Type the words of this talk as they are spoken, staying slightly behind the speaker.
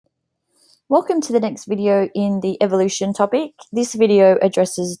Welcome to the next video in the evolution topic. This video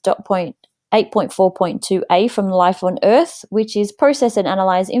addresses dot point 8.4.2a from Life on Earth, which is process and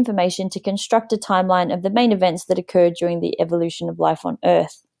analyze information to construct a timeline of the main events that occurred during the evolution of life on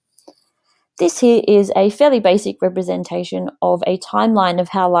Earth. This here is a fairly basic representation of a timeline of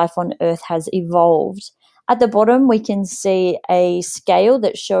how life on Earth has evolved. At the bottom, we can see a scale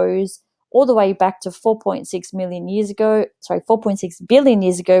that shows all the way back to 4.6 billion years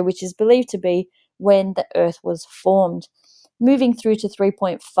ago, which is believed to be when the Earth was formed. Moving through to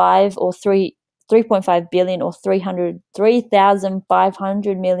 3.5 billion or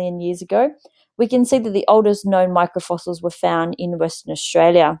 303,500 million years ago, we can see that the oldest known microfossils were found in Western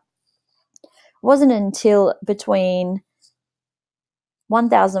Australia. It wasn't until between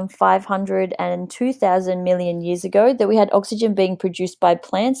 1,500 and 2,000 million years ago that we had oxygen being produced by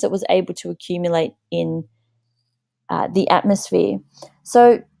plants that was able to accumulate in the atmosphere.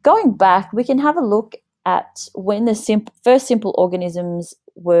 So going back, we can have a look at when the first simple organisms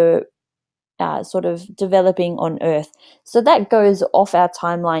were sort of developing on Earth. So that goes off our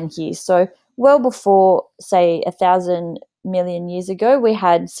timeline here. So well before, say, 1,000 million years ago, we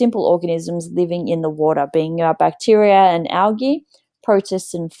had simple organisms living in the water, being bacteria and algae,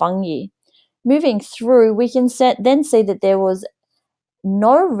 protists and fungi. Moving through, we can then see that there was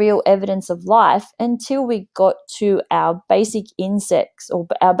no real evidence of life until we got to our basic insects, or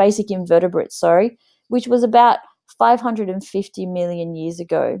our basic invertebrates, which was about 550 million years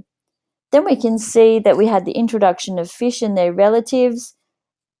ago. Then we can see that we had the introduction of fish and their relatives,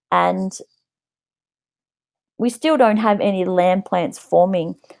 and we still don't have any land plants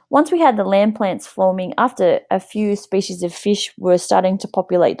forming. Once we had the land plants forming, after a few species of fish were starting to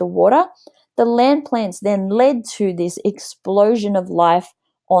populate the water, the land plants then led to this explosion of life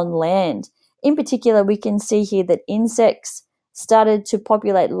on land. In particular, we can see here that insects started to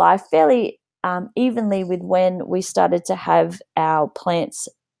populate life fairly evenly with when we started to have our plants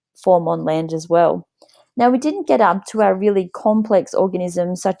form on land as well. Now, we didn't get up to our really complex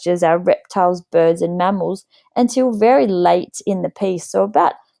organisms such as our reptiles, birds, and mammals until very late in the piece, so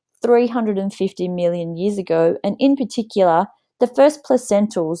about 350 million years ago, and in particular, the first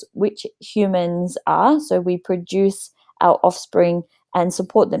placentals, which humans are, so we produce our offspring and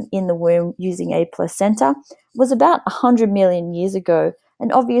support them in the womb using a placenta, was about 100 million years ago.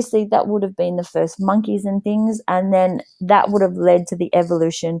 And obviously that would have been the first monkeys and things, and then that would have led to the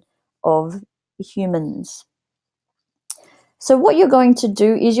evolution of humans. So what you're going to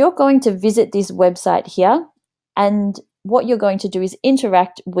do is you're going to visit this website here, and what you're going to do is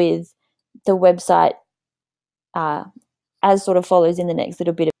interact with the website as sort of follows in the next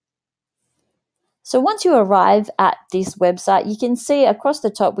little bit. So once you arrive at this website, you can see across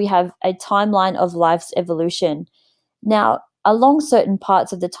the top we have a timeline of life's evolution. Now, along certain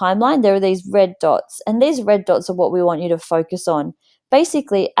parts of the timeline, there are these red dots, and these red dots are what we want you to focus on.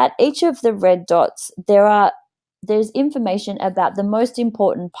 Basically, at each of the red dots, there's information about the most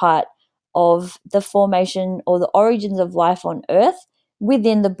important part of the formation or the origins of life on Earth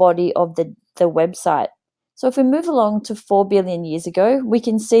within the body of the website. So if we move along to 4 billion years ago, we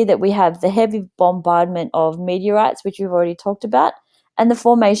can see that we have the heavy bombardment of meteorites, which we've already talked about, and the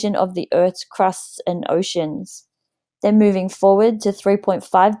formation of the Earth's crusts and oceans. Then moving forward to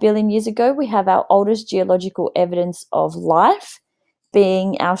 3.5 billion years ago, we have our oldest geological evidence of life,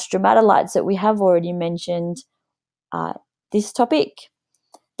 being our stromatolites that we have already mentioned this topic.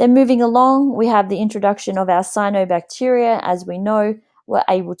 Then moving along, we have the introduction of our cyanobacteria, as we know, were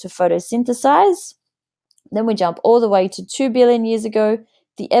able to photosynthesize. Then we jump all the way to 2 billion years ago,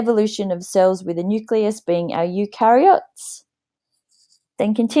 the evolution of cells with a nucleus being our eukaryotes.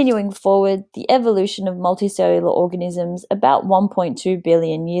 Then continuing forward, the evolution of multicellular organisms about 1.2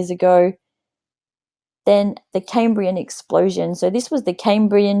 billion years ago. Then the Cambrian explosion. So this was the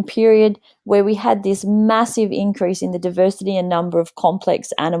Cambrian period where we had this massive increase in the diversity and number of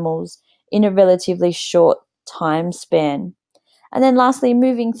complex animals in a relatively short time span. And then lastly,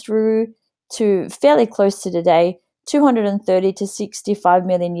 moving through to fairly close to today, 230 to 65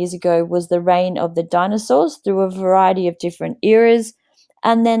 million years ago was the reign of the dinosaurs through a variety of different eras.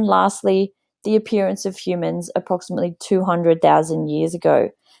 And then lastly, the appearance of humans approximately 200,000 years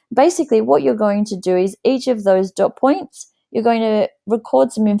ago. Basically, what you're going to do is each of those dot points, you're going to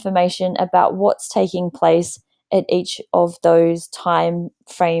record some information about what's taking place at each of those time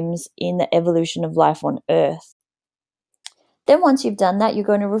frames in the evolution of life on Earth. Then once you've done that, you're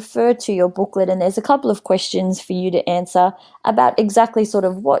going to refer to your booklet, and there's a couple of questions for you to answer about exactly sort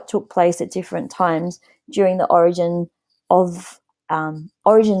of what took place at different times during the origins of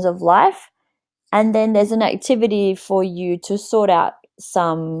life. And then there's an activity for you to sort out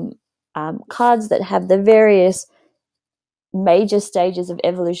some cards that have the various major stages of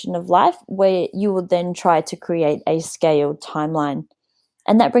evolution of life, where you will then try to create a scaled timeline.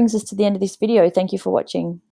 And that brings us to the end of this video. Thank you for watching.